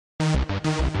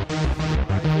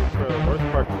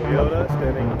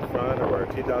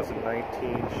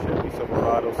2019 Chevy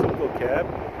Silverado Single Cab.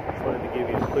 Just wanted to give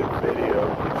you a quick video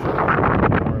to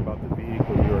show you more about the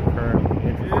vehicle you are currently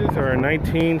in. This is our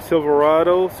 19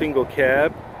 Silverado Single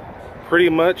Cab. Pretty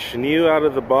much new out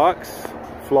of the box,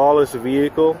 flawless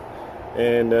vehicle,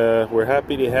 and we're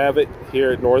happy to have it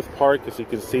here at North Park. As you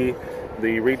can see,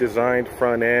 the redesigned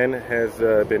front end has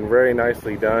been very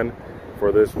nicely done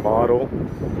for this model,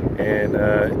 and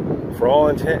for all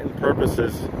intent and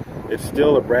purposes, it's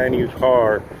still a brand new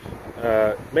car.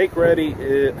 Make ready,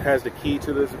 it has the key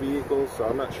to this vehicle, so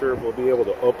I'm not sure if we'll be able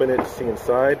to open it to see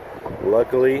inside.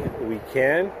 Luckily we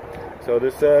can. So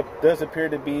this does appear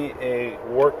to be a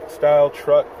work style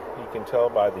truck. You can tell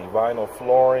by the vinyl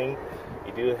flooring.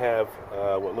 You do have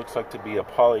what looks like to be a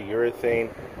polyurethane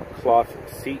cloth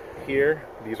seat here.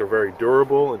 These are very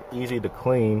durable and easy to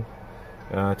clean.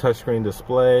 Touchscreen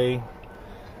display,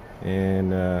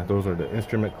 and those are the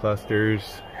instrument clusters.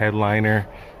 Headliner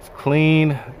is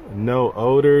clean, no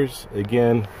odors.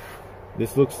 Again,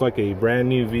 this looks like a brand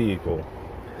new vehicle.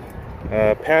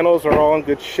 Panels are all in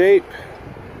good shape.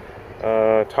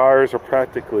 Tires are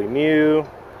practically new.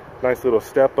 Nice little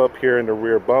step up here in the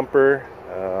rear bumper.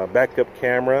 Backup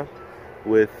camera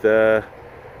with a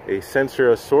sensor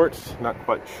of sorts. Not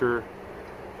quite sure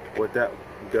what that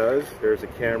does. There's a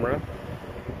camera,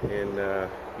 and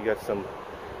you got some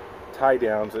tie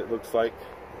downs, it looks like,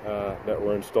 that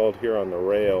were installed here on the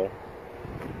rail,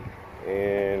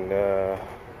 and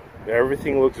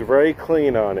everything looks very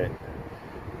clean on it.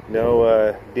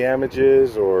 No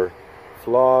damages or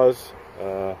flaws.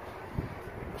 A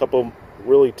couple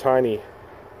really tiny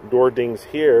door dings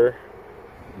here,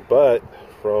 but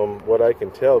from what I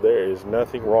can tell, there is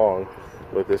nothing wrong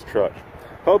with this truck.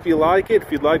 Hope you like it.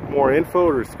 If you'd like more info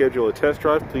or schedule a test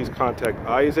drive, please contact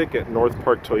Isaac at North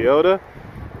Park Toyota.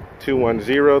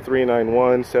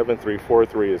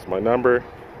 210-391-7343 is my number.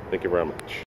 Thank you very much.